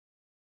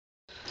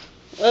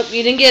Oh,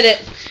 you didn't get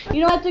it.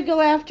 You don't have to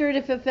go after it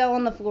if it fell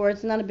on the floor.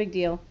 It's not a big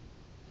deal.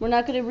 We're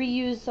not going to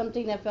reuse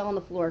something that fell on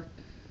the floor.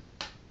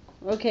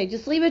 Okay,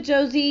 just leave it,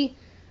 Josie.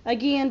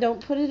 Again,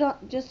 don't put it on.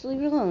 Just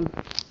leave it alone.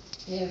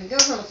 Yeah, if it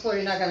goes on the floor,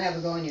 you're not going to have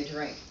it go in your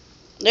drink.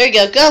 There you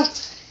go. Go.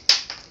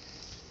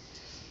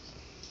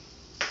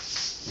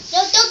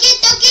 Don't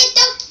get.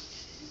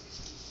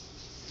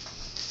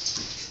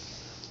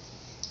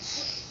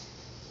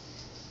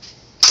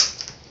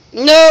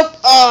 Nope.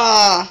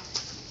 Ah.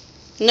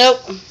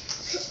 Nope.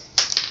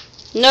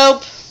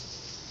 Nope.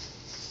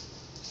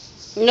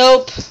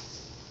 Nope.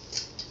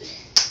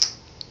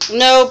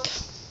 Nope.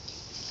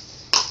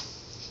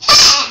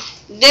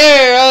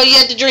 There. Oh, you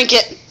have to drink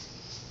it.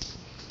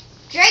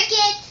 Drink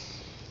it.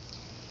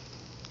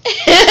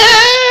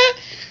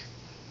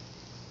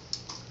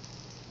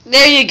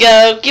 There you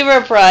go. Give her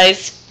a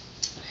prize.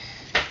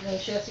 No,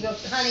 she has to go,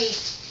 honey,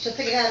 she'll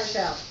pick it out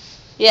herself.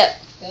 Yep.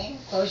 Okay,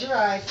 close your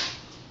eyes.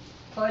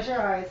 Close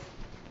your eyes.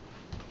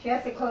 She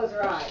has to close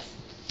her eyes.